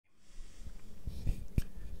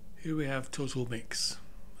Here we have TotalMix,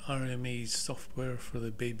 RME's software for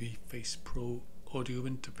the Babyface Pro audio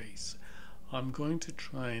interface. I'm going to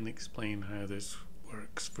try and explain how this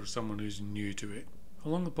works for someone who's new to it.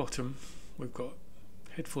 Along the bottom we've got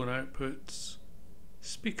headphone outputs,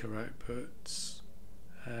 speaker outputs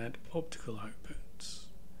and optical outputs.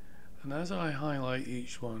 And as I highlight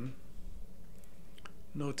each one,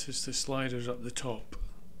 notice the sliders up the top.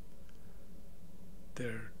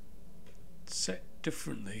 They're set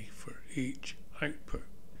differently for each output.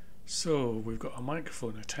 So we've got a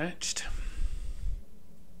microphone attached.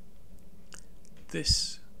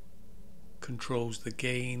 This controls the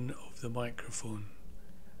gain of the microphone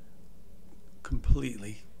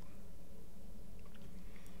completely.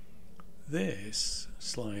 This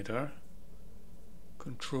slider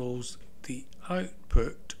controls the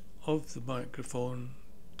output of the microphone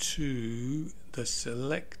to the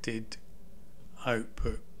selected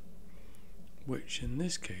output, which in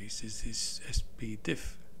this case is this SP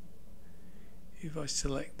diff. If I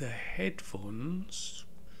select the headphones,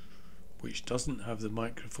 which doesn't have the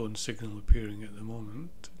microphone signal appearing at the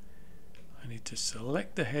moment, I need to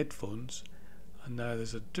select the headphones, and now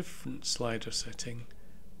there's a different slider setting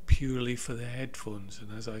purely for the headphones,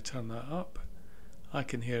 and as I turn that up I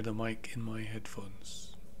can hear the mic in my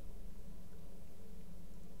headphones.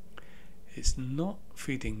 It's not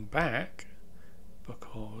feeding back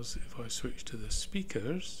because if I switch to the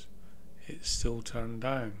speakers it's still turned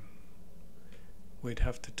down. We'd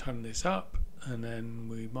have to turn this up and then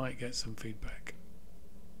we might get some feedback.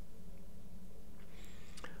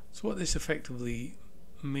 So what this effectively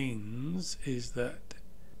means is that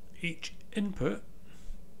each input,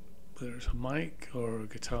 whether it's a mic or a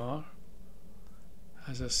guitar,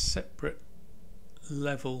 has a separate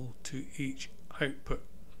level to each output.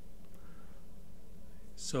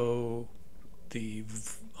 So the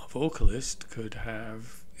vocalist could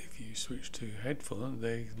have, if you switch to headphones,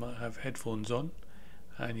 they might have headphones on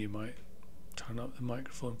and you might turn up the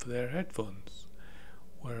microphone for their headphones,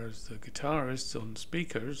 whereas the guitarist on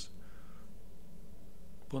speakers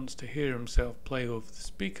wants to hear himself play over the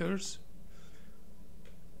speakers,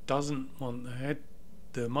 doesn't want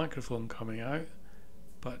the microphone coming out,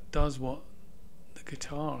 but does want the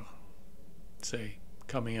guitar, say,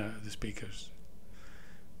 coming out of the speakers.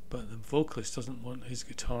 But the vocalist doesn't want his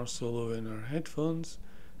guitar solo in her headphones,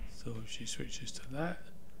 so if she switches to that,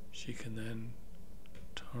 she can then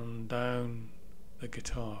turn down the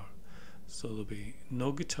guitar. So there'll be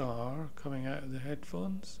no guitar coming out of the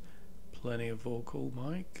headphones, plenty of vocal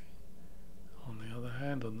mic. On the other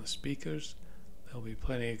hand, on the speakers, there'll be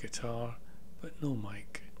plenty of guitar, but no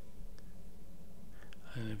mic.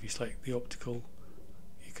 And if you select the optical,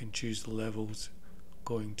 you can choose the levels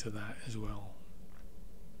going to that as well.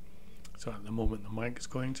 So at the moment the mic is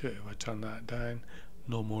going to it. If I turn that down,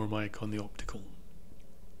 no more mic on the optical.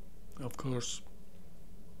 Of course,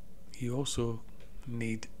 you also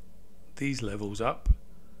need these levels up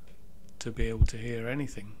to be able to hear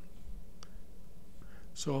anything.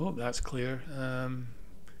 So I hope that's clear. I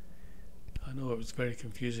know it was very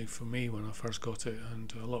confusing for me when I first got it,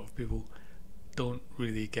 and a lot of people don't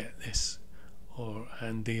really get this,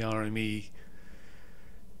 and the RME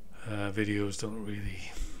videos don't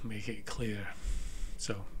really make it clear.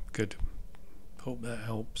 So good. Hope that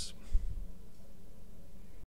helps.